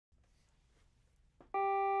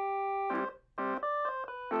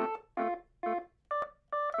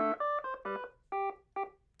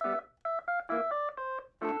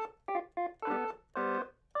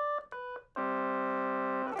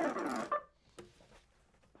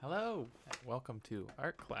welcome to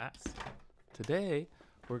art class. Today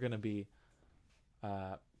we're going to be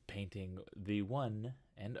painting the one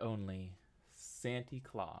and only Santa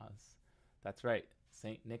Claus. That's right,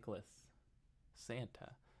 St. Nicholas, Santa.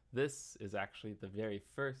 This is actually the very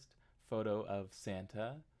first photo of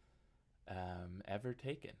Santa ever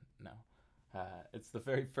taken. No, it's the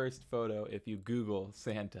very first photo if you Google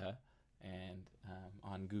Santa, and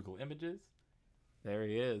on Google Images, there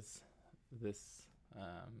he is. This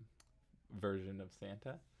version of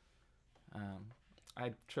Santa.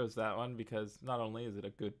 I chose that one because not only is it a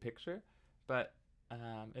good picture, but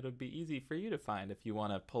it would be easy for you to find if you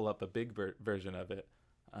want to pull up a big version of it.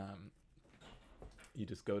 You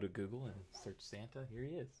just go to Google and search Santa. Here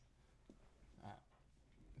he is.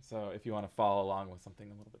 So if you want to follow along with something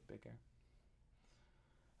a little bit bigger.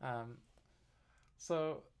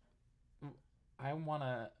 So I'm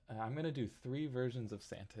gonna do 3 versions of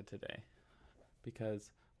Santa today,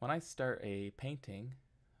 because when I start a painting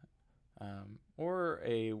or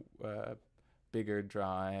a bigger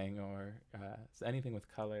drawing or anything with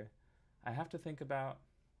color, I have to think about,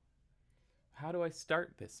 how do I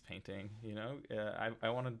start this painting? You know, I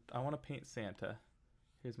want to paint Santa.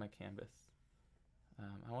 Here's my canvas.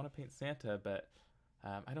 I want to paint Santa, but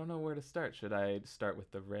I don't know where to start. Should I start with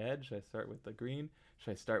the red? Should I start with the green? Should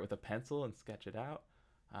I start with a pencil and sketch it out?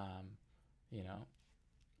 You know,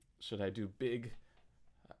 should I do big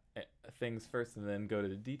things first and then go to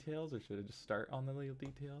the details, or should I just start on the little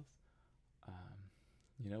details?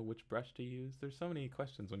 You know, which brush to use? There's so many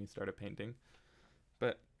questions when you start a painting.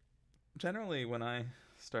 But generally, when I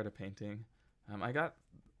start a painting, I got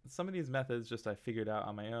some of these methods just I figured out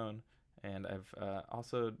on my own, and I've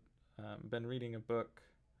also been reading a book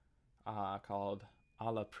called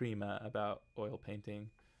Alla Prima about oil painting,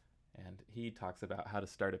 and he talks about how to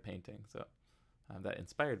start a painting. So that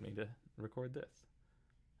inspired me to record this.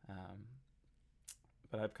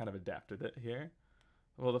 But I've kind of adapted it here.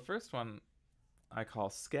 Well, the first one I call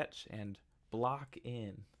sketch and block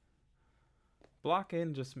in. Block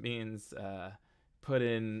in just means put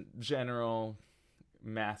in general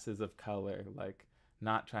masses of color, like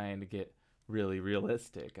not trying to get really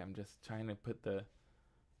realistic. I'm just trying to put the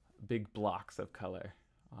big blocks of color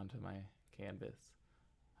onto my canvas.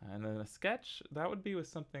 And then a sketch, that would be with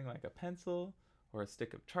something like a pencil or a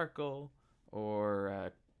stick of charcoal,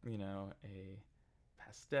 or you know, a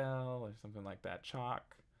pastel or something like that,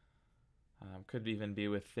 chalk. Could even be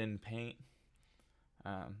with thin paint.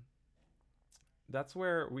 That's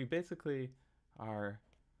where we basically are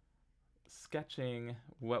sketching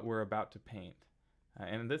what we're about to paint.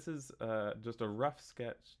 And this is just a rough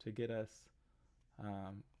sketch to get us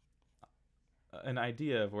an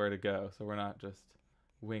idea of where to go, so we're not just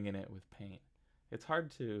winging it with paint. It's hard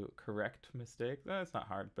to correct mistakes. No, it's not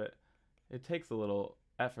hard, but it takes a little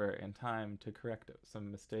effort and time to correct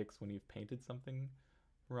some mistakes when you've painted something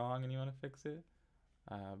wrong and you want to fix it.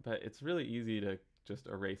 But it's really easy to just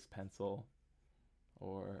erase pencil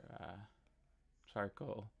or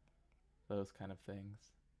charcoal, those kind of things.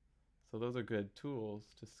 So those are good tools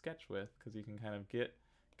to sketch with, because you can kind of get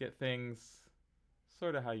things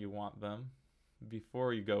sort of how you want them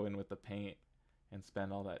before you go in with the paint and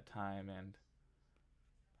spend all that time and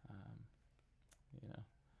you know,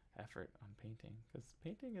 effort on painting, because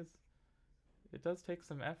painting it does take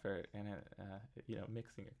some effort, and you know,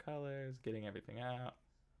 mixing your colors, getting everything out.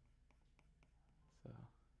 So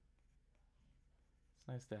it's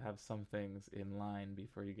nice to have some things in line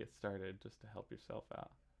before you get started, just to help yourself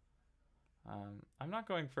out. I'm not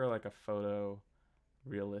going for like a photo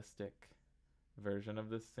realistic version of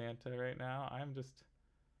this Santa right now. I'm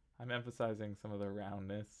emphasizing some of the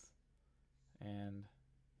roundness and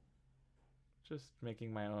just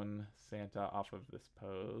making my own Santa off of this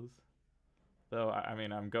pose. Though I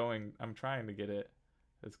mean, I'm trying to get it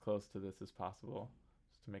as close to this as possible,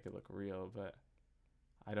 just to make it look real, but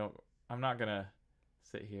I'm not gonna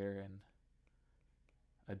sit here and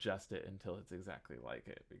adjust it until it's exactly like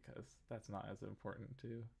it, because that's not as important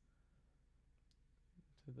to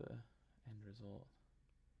the end result.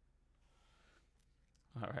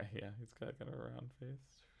 All right, yeah, he's got kind of a round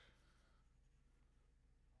face.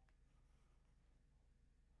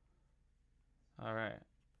 All right,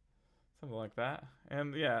 something like that.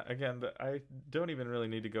 And yeah, again, I don't even really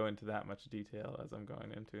need to go into that much detail as I'm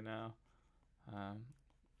going into now.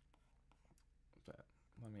 But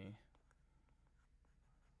let me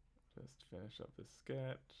just finish up this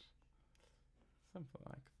sketch. Something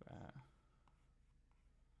like that.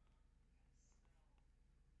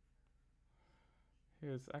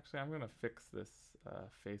 I'm going to fix this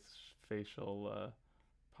facial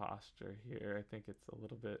posture here. I think it's a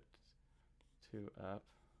little bit too up.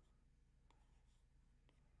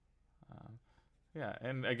 Um, yeah,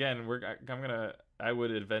 and again, I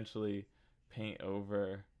would eventually paint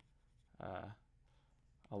over uh,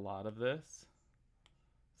 a lot of this,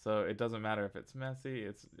 so it doesn't matter if it's messy.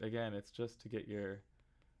 It's just to get your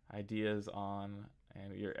ideas on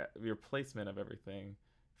and your placement of everything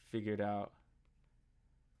figured out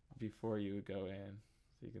before you would go in.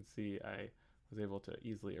 So you can see I was able to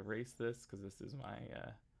easily erase this because this is my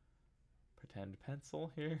pretend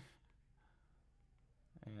pencil here,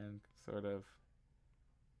 and sort of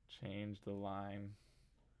change the line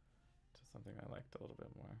to something I liked a little bit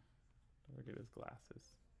more. Don't forget his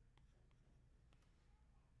glasses.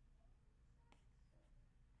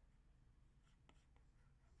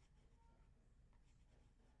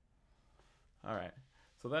 All right.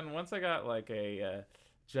 So then once I got like a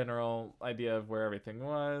general idea of where everything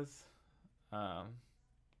was, um,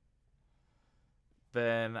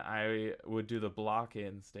 then I would do the block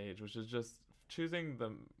in stage, which is just choosing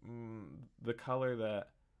the color that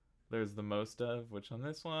there's the most of, which on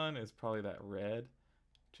this one is probably that red.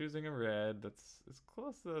 Choosing a red that's as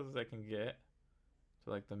close as I can get to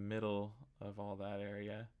like the middle of all that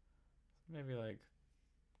area. Maybe like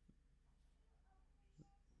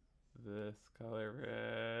this color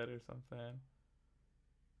red or something.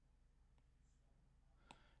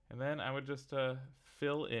 And then I would just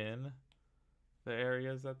fill in the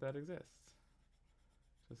areas that exists.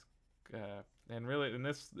 Just and really in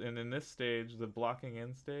this stage, the blocking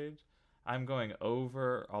in stage, I'm going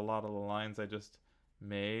over a lot of the lines I just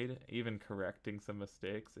made, even correcting some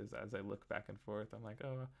mistakes as I look back and forth. I'm like,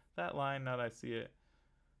 oh, that line, now that I see it,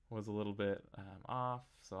 was a little bit off,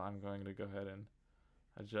 so I'm going to go ahead and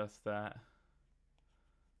adjust that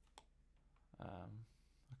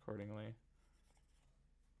accordingly.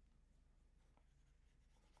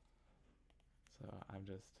 So I'm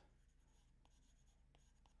just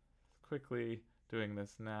quickly doing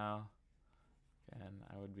this now, and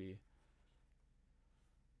I would be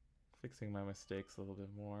fixing my mistakes a little bit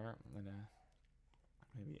more. I'm gonna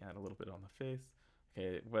maybe add a little bit on the face.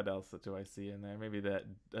 Okay, what else do I see in there? Maybe that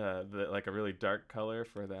like a really dark color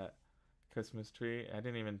for that Christmas tree. I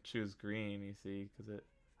didn't even choose green, you see, because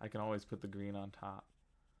I can always put the green on top.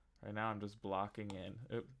 Right now I'm just blocking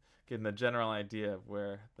in, getting the general idea of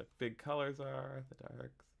where the big colors are, the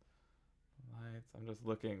darks, the lights. I'm just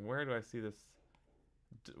looking, where do I see this?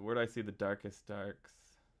 Where do I see the darkest darks?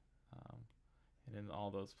 Um, and in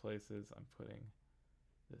all those places, I'm putting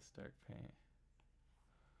this dark paint.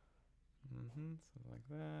 Something like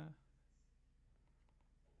that.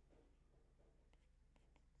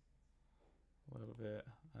 A little bit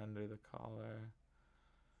under the collar.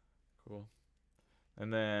 Cool.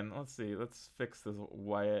 And then let's see, let's fix this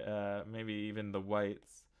white, maybe even the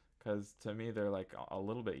whites, because to me they're like a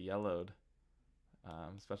little bit yellowed,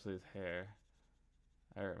 especially his hair.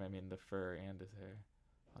 Or I mean the fur and his hair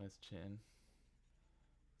on his chin.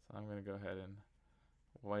 So I'm gonna go ahead and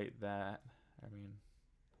white that. I mean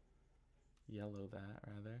yellow that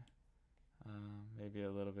rather. Maybe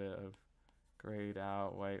a little bit of grayed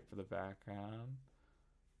out white for the background.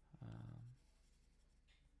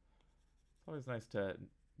 It's always nice to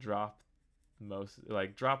drop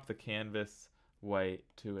drop the canvas white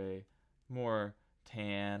to a more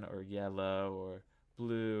tan or yellow or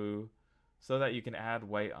blue, so that you can add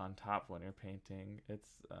white on top when you're painting. It's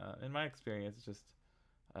in my experience just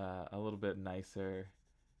a little bit nicer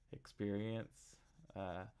experience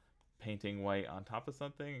painting white on top of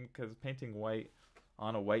something, because painting white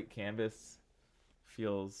on a white canvas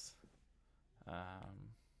feels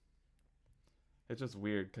it's just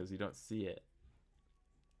weird because you don't see it.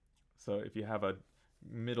 So if you have a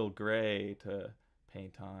middle gray to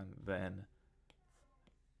paint on, then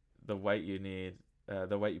the white you need,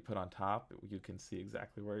 the white you put on top, you can see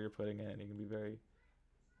exactly where you're putting it, and you can be very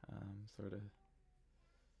sort of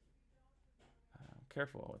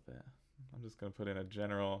careful with it. I'm just going to put in a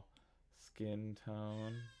general skin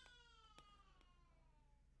tone.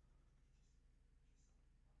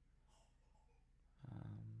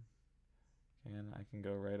 And I can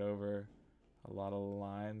go right over a lot of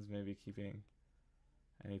lines, maybe keeping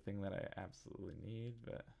anything that I absolutely need,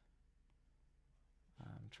 but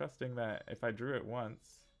I'm trusting that if I drew it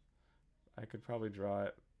once, I could probably draw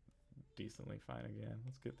it decently fine again.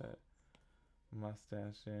 Let's get that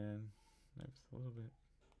mustache in. Maybe just a little bit.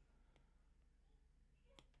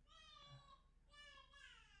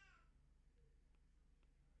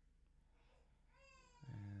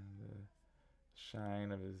 And the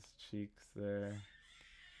shine of his cheeks there.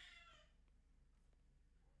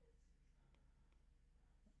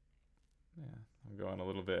 Yeah, I'm going a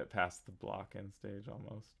little bit past the block end stage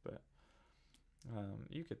almost, but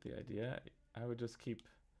you get the idea. I would just keep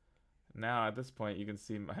now at this point you can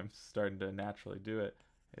see I'm starting to naturally do it.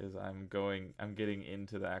 Is I'm getting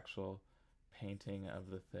into the actual painting of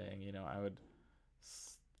the thing. You know, I would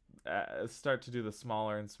start to do the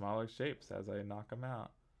smaller and smaller shapes as I knock them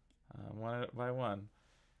out, one by one.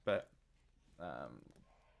 But um,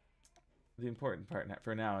 the important part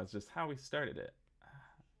for now is just how we started it.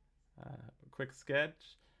 Quick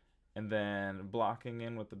sketch, and then blocking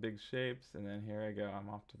in with the big shapes, and then here I go. I'm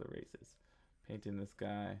off to the races, painting this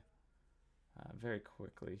guy very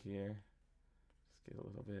quickly here. Just get a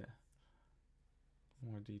little bit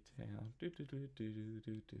more detail.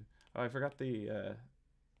 Oh, I forgot the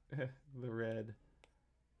the red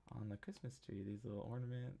on the Christmas tree. These little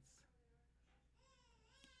ornaments.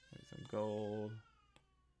 Maybe some gold.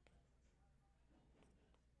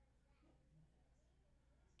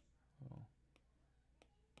 Oh.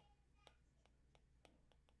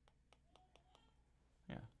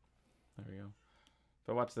 Yeah, there we go.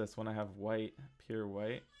 But watch this. When I have white, pure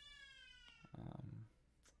white,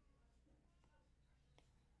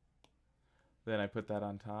 then I put that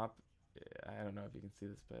on top. I don't know if you can see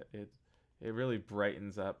this, but it really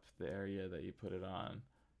brightens up the area that you put it on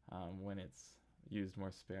when it's used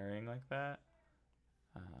more sparing like that.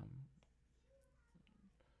 Um,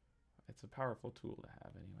 it's a powerful tool to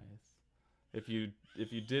have, anyways. If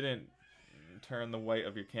you didn't turn the white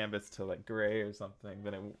of your canvas to like gray or something,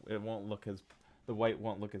 then it won't look as the white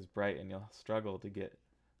won't look as bright, and you'll struggle to get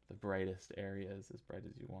the brightest areas as bright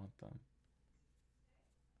as you want them.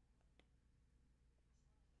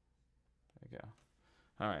 There we go.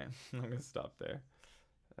 All right, I'm gonna stop there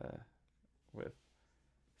with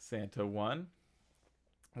Santa 1.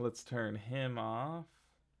 Let's turn him off.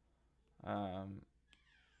 Doop.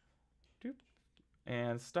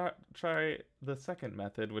 And try the second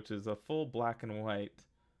method, which is a full black and white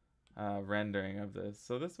rendering of this.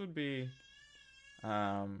 So this would be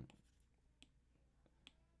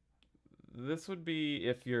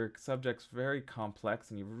if your subject's very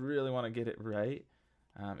complex and you really want to get it right.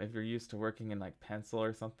 If you're used to working in like pencil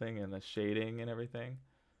or something and the shading and everything,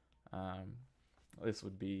 this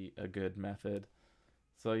would be a good method.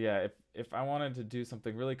 So yeah, if I wanted to do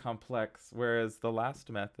something really complex, whereas the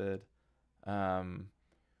last method, I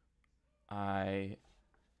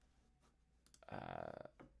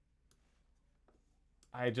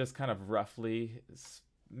just kind of roughly,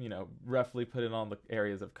 roughly put in all the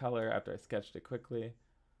areas of color after I sketched it quickly.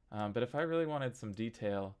 But if I really wanted some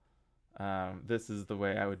detail, this is the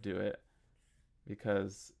way I would do it.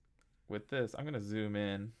 Because with this, I'm going to zoom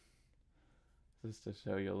in just to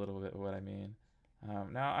show you a little bit of what I mean.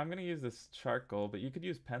 Now I'm going to use this charcoal, but you could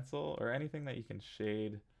use pencil or anything that you can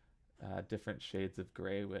shade different shades of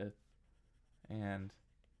gray with. And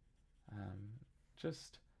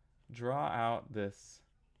just draw out this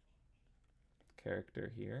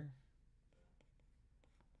character here.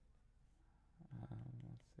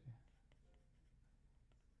 Let's see.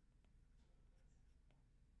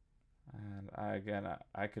 And again,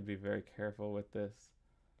 I could be very careful with this,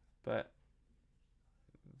 but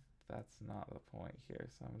that's not the point here.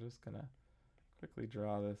 So I'm just gonna quickly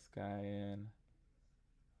draw this guy in.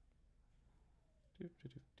 Just to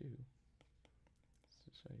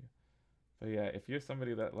show you. But yeah, if you're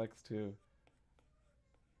somebody that likes to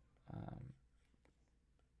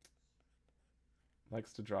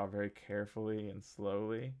draw very carefully and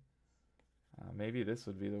slowly, maybe this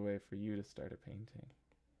would be the way for you to start a painting.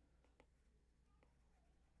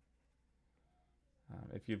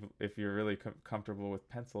 If you're really comfortable with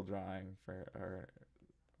pencil drawing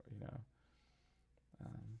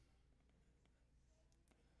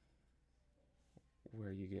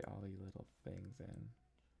where you get all these little things in.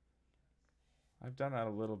 I've done that a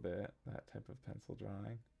little bit, that type of pencil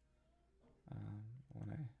drawing, when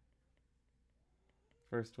I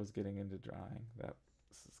first was getting into drawing. That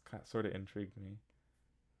sort of intrigued me.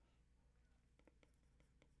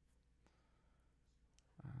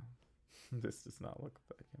 This does not look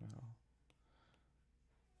like him at all.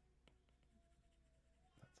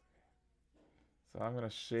 That's okay. So I'm going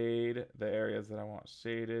to shade the areas that I want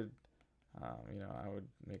shaded. I would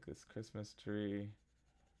make this Christmas tree.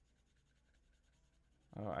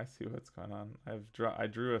 Oh, I see what's going on. I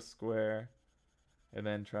drew a square and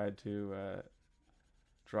then tried to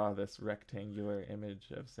draw this rectangular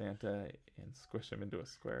image of Santa and squish him into a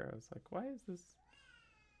square. I was like, why is this?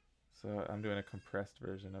 So I'm doing a compressed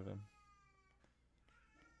version of him.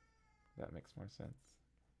 That makes more sense.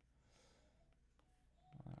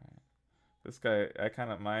 All right. This guy,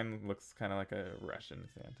 mine looks kind of like a Russian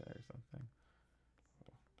Santa or something.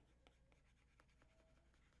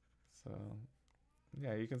 So,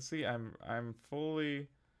 yeah, you can see I'm fully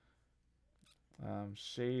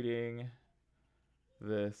shading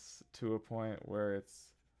this to a point where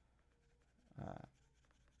it's uh,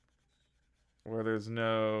 where there's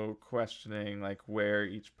no questioning like where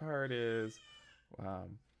each part is,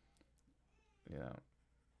 um, you know,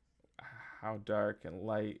 how dark and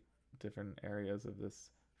light different areas of this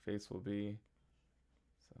face will be.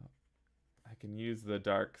 So I can use the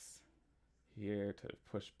darks here to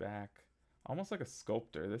push back, almost like a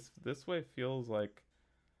sculptor. This way feels like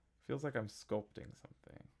I'm sculpting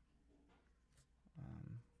something.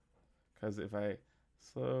 Because if I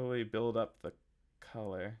slowly build up the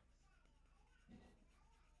color,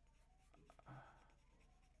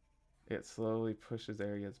 it slowly pushes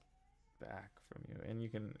areas back from you, and you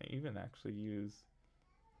can even actually use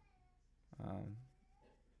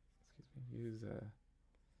use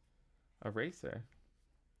a eraser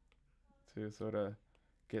to sort of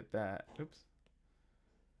get that to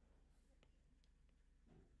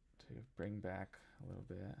bring back a little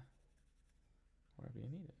bit wherever you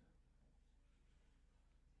need it.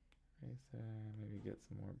 Eraser, maybe get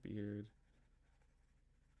some more beard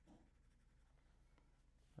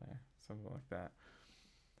there, something like that.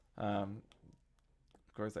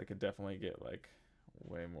 Of course, I could definitely get like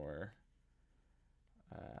way more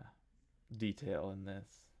detail in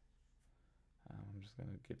this. I'm just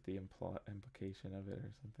gonna get the implication of it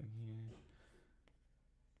or something here.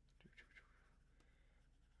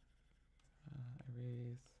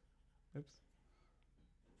 Erase. Oops.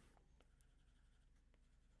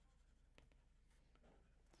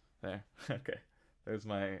 There. Okay. There's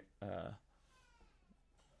my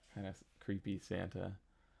kind of creepy Santa.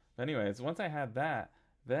 But anyways, once I had that,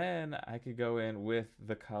 then I could go in with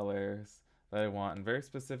the colors that I want. And very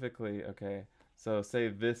specifically, okay, so say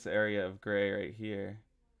this area of gray right here.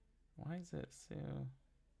 Why is it so...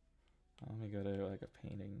 Let me go to like a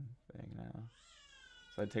painting thing now.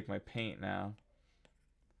 So I'd take my paint now.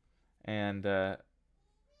 And I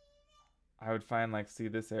would find like, see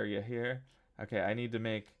this area here? Okay, I need to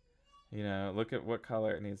make, you know, look at what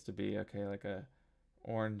color it needs to be. Okay, like a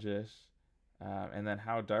orangish. And then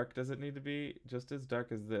how dark does it need to be? Just as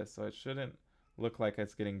dark as this. So it shouldn't look like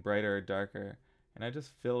it's getting brighter or darker. And I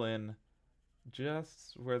just fill in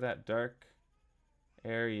just where that dark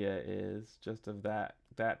area is, just of that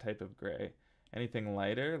type of gray. Anything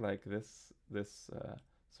lighter, like this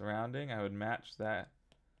surrounding, I would match that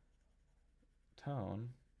tone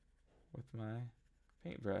with my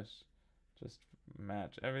paintbrush. Just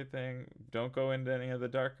match everything. Don't go into any of the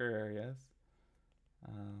darker areas.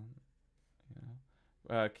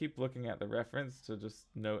 Keep looking at the reference to just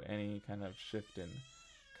note any kind of shift in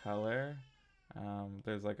color.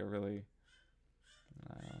 There's like a really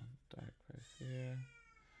dark place here.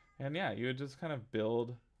 And yeah, you would just kind of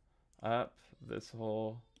build up this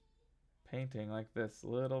whole painting like this,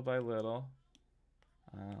 little by little.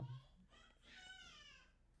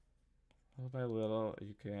 Little by little,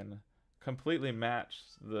 you can completely match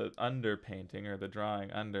the underpainting or the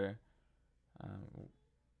drawing under. Let's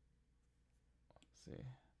see.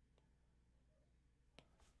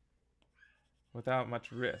 Without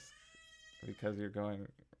much risk, because you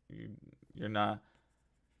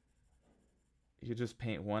just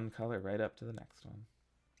paint one color right up to the next one.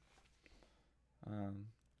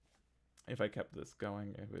 If I kept this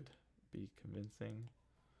going, it would be convincing.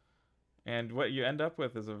 And what you end up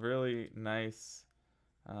with is a really nice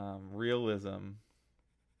realism,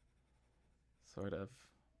 sort of,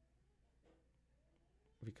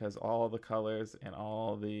 because all the colors and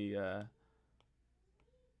all the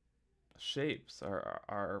shapes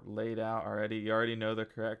are laid out already. You already know they're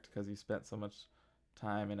correct because you spent so much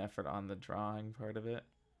time and effort on the drawing part of it.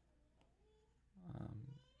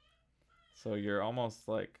 So you're almost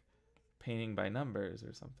like painting by numbers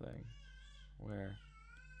or something, where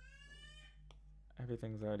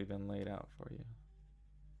everything's already been laid out for you.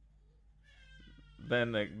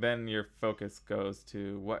 Then your focus goes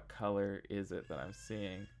to what color is it that I'm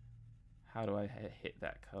seeing? How do I hit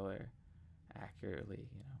that color accurately,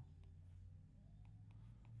 you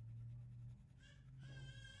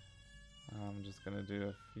know? I'm just gonna do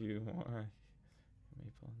a few more.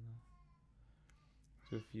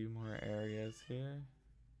 Do a few more areas here.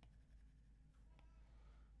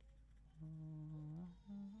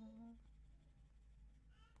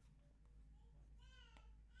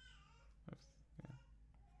 Oops, yeah.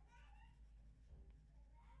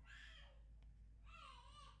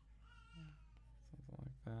 Something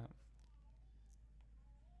like that.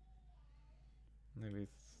 Maybe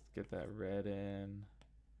get that red in.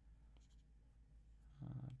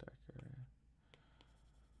 Darker red.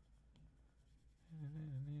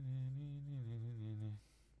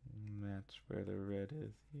 Match where the red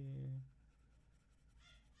is here.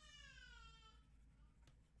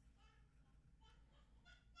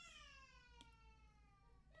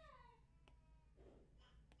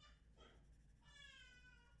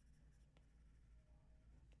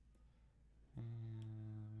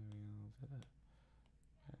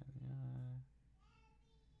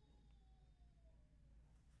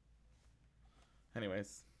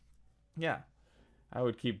 anyways, yeah, I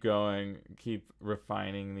would keep going, keep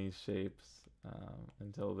refining these shapes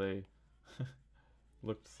until they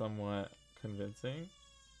looked somewhat convincing.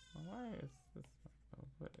 Why is this? Oh,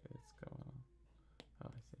 what is going on? Oh,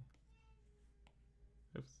 I see.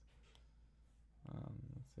 Oops.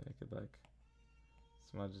 Let's see. I could like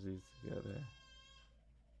smudge these together.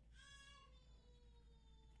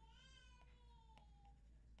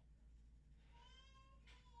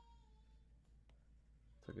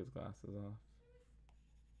 Took his glasses off.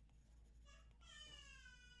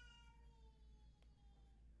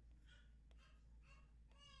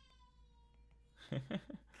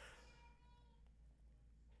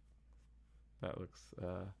 That looks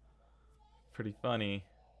pretty funny.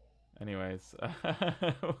 Anyways,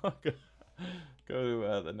 we'll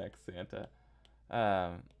go to the next Santa.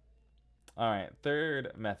 All right,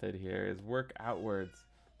 third method here is work outwards.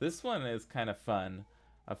 This one is kind of fun,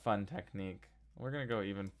 a fun technique. We're gonna go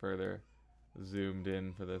even further zoomed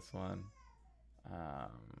in for this one.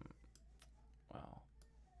 Well,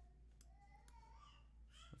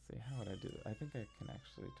 let's see, how would I do it? I think I can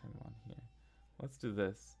actually turn one here. Let's do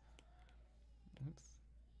this.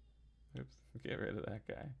 Oops, get rid of that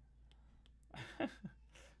guy.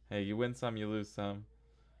 Hey, you win some, you lose some.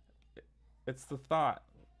 It's the thought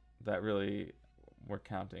that really we're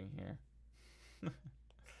counting here.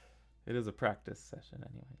 It is a practice session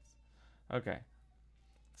anyways. Okay.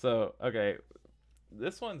 So,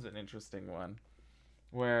 this one's an interesting one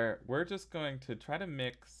where we're just going to try to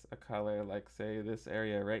mix a color, like say this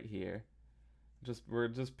area right here. We're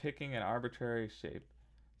just picking an arbitrary shape.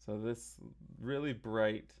 So this really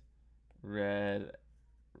bright red,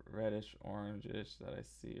 reddish orangish that I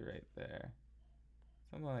see right there.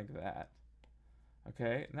 Something like that.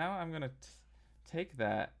 Okay, now I'm gonna take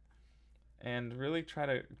that and really try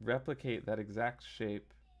to replicate that exact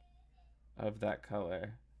shape of that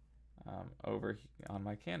color over on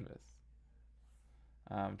my canvas.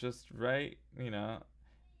 Just right, in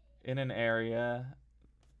an area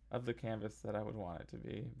of the canvas that I would want it to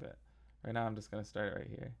be. But right now I'm just gonna start it right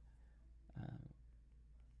here.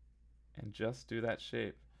 And just do that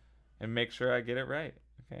shape and make sure I get it right.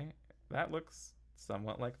 Okay, that looks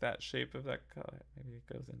somewhat like that shape of that color. Maybe it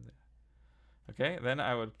goes in there. Okay, then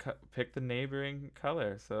I would pick the neighboring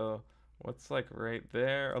color. So what's like right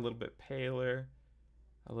there, a little bit paler,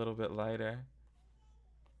 a little bit lighter.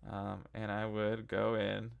 And I would go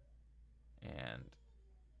in and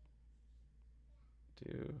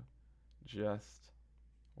do just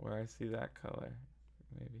where I see that color.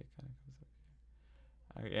 Maybe it kind of comes up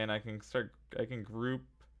here. And I can group,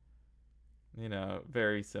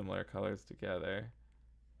 very similar colors together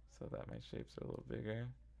so that my shapes are a little bigger.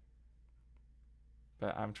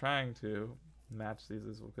 But I'm trying to match these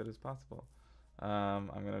as good as possible. I'm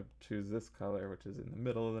going to choose this color, which is in the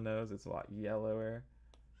middle of the nose. It's a lot yellower.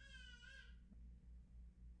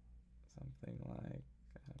 Something like,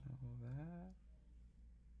 I don't know, that.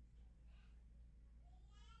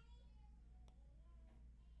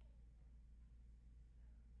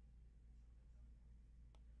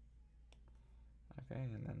 Okay,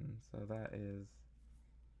 and then, so that is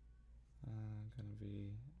going to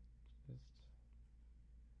be just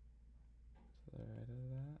to the right of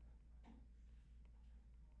that.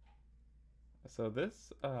 So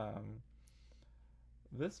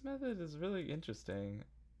this method is really interesting.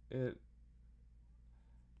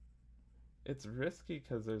 It's risky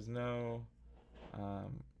because there's no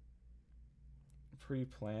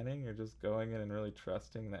pre-planning. You're just going in and really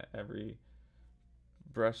trusting that every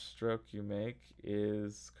brush stroke you make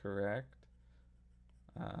is correct.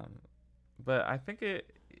 But I think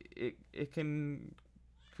it can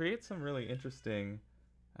create some really interesting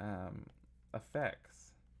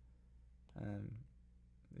effects.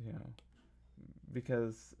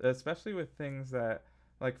 Because especially with things that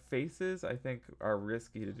like faces, I think are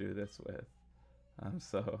risky to do this with.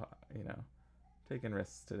 So taking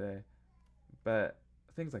risks today. But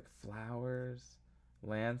things like flowers,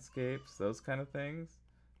 landscapes, those kind of things,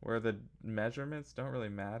 where the measurements don't really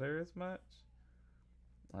matter as much,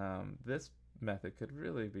 this method could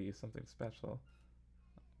really be something special.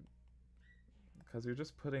 Because you're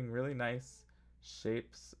just putting really nice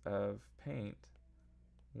shapes of paint,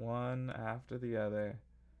 one after the other,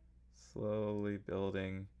 slowly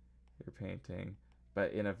building your painting,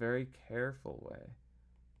 but in a very careful way.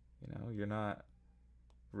 You're not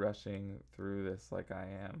rushing through this like I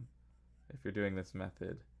am if you're doing this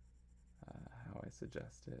method how I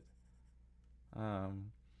suggest it.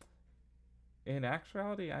 In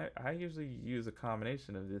actuality, I usually use a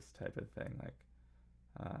combination of this type of thing. Like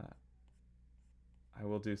I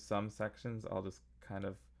will do some sections, I'll just kind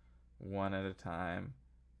of one at a time.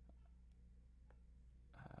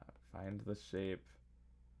 Find the shape,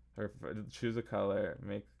 or choose a color,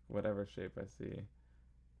 make whatever shape I see,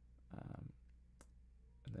 and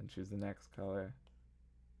then choose the next color,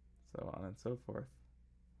 so on and so forth.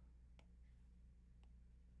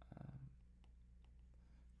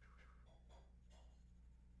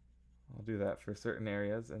 I'll do that for certain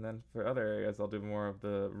areas, and then for other areas I'll do more of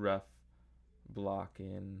the rough block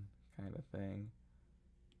in kind of thing.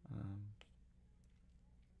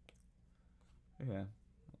 Yeah.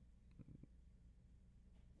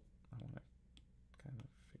 I want to kind of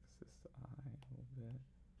fix this eye a little bit.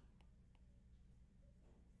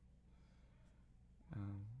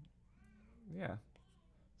 Yeah.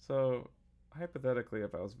 So hypothetically,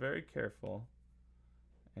 if I was very careful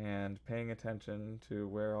and paying attention to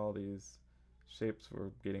where all these shapes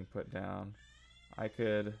were getting put down, I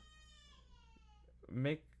could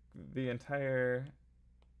make the entire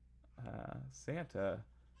Santa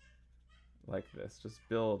like this. Just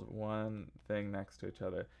build one thing next to each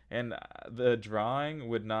other. And the drawing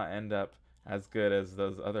would not end up as good as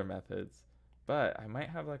those other methods. But I might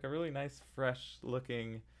have like a really nice, fresh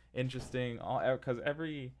looking, interesting, because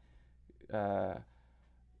every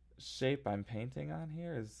shape I'm painting on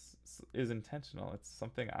here is intentional. It's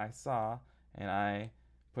something I saw and I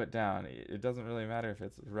put down. It doesn't really matter if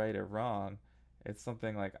it's right or wrong. It's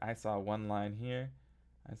something like I saw one line here,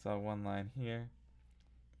 I saw one line here,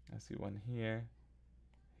 I see one here,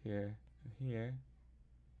 here, and here.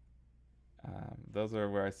 Those are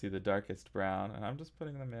where I see the darkest brown, and I'm just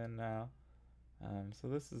putting them in now. So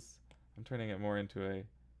this is, I'm turning it more into a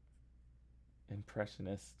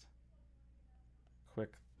impressionist,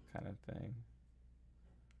 quick kind of thing.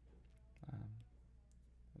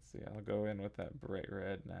 Let's see, I'll go in with that bright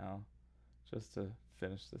red now, just to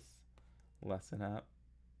finish this lesson up.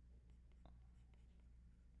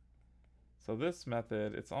 So this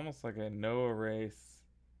method, it's almost like a no erase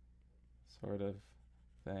sort of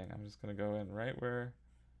thing. I'm just gonna go in right where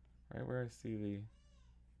I see the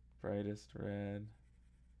brightest red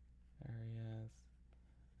areas,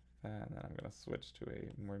 and then I'm gonna switch to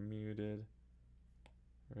a more muted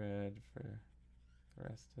red for the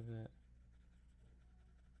rest of it.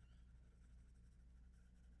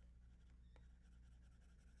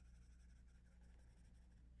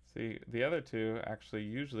 See, the other two actually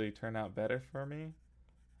usually turn out better for me,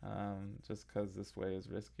 just because this way is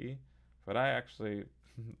risky. But I actually,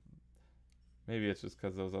 maybe it's just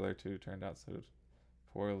because those other two turned out so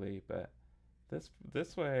poorly, but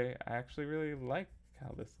this way I actually really like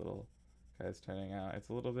how this little guy's turning out. It's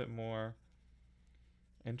a little bit more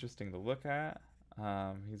interesting to look at.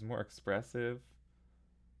 He's more expressive.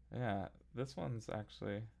 Yeah, this one's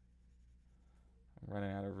actually, I'm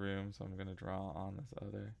running out of room, so I'm gonna draw on this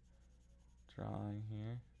other drawing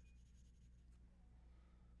here.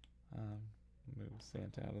 Move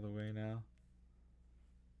Santa out of the way now.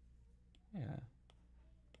 Yeah.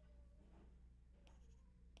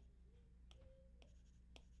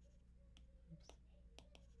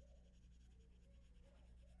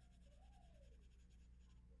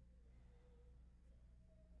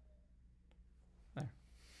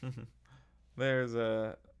 There. There's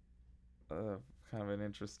a kind of an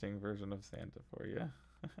interesting version of Santa for you.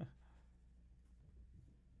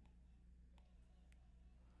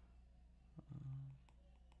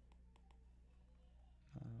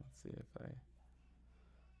 Let's see if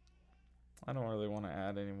I don't really want to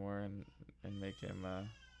add anymore and make him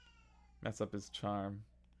mess up his charm.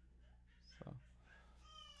 So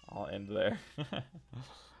I'll end there.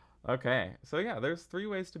 Okay, so yeah, there's 3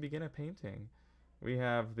 ways to begin a painting. We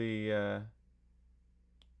have the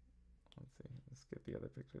let's see, let's get the other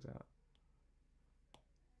pictures out.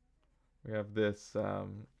 We have this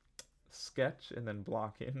sketch and then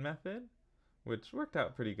block in method, which worked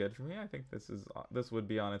out pretty good for me. I think this would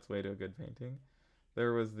be on its way to a good painting.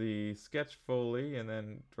 There was the sketch foley and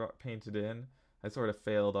then painted in. I sort of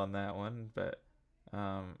failed on that one, but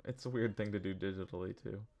it's a weird thing to do digitally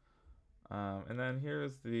too. And then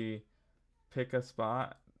here's the pick a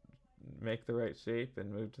spot, make the right shape,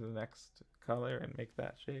 and move to the next color and make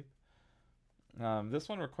that shape. This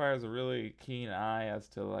one requires a really keen eye as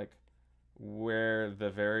to like where the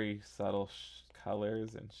very subtle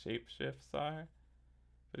colors and shape shifts are.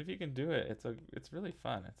 But if you can do it, it's really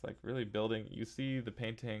fun. It's like really building. You see the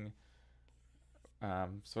painting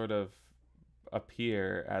sort of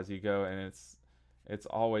appear as you go, and it's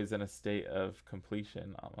always in a state of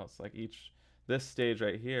completion, almost like this stage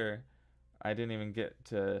right here. I didn't even get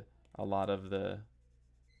to a lot of the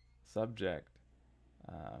subject,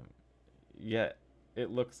 yet it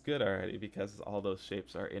looks good already because all those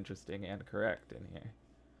shapes are interesting and correct in here.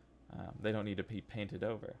 They don't need to be painted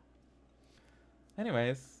over.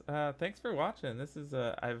 Anyways, thanks for watching. This is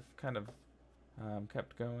I've kind of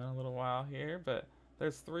kept going a little while here, but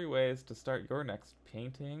there's 3 ways to start your next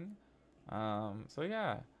painting. So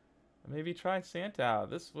yeah, maybe try Santa out.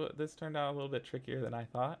 This turned out a little bit trickier than I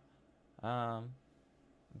thought. Um,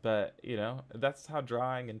 but you know, that's how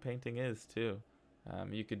drawing and painting is too.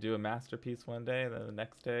 You could do a masterpiece one day, and then the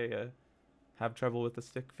next day have trouble with the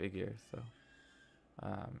stick figure. So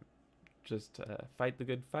um, just fight the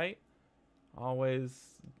good fight.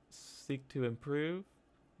 Always seek to improve,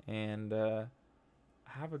 and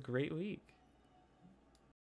have a great week.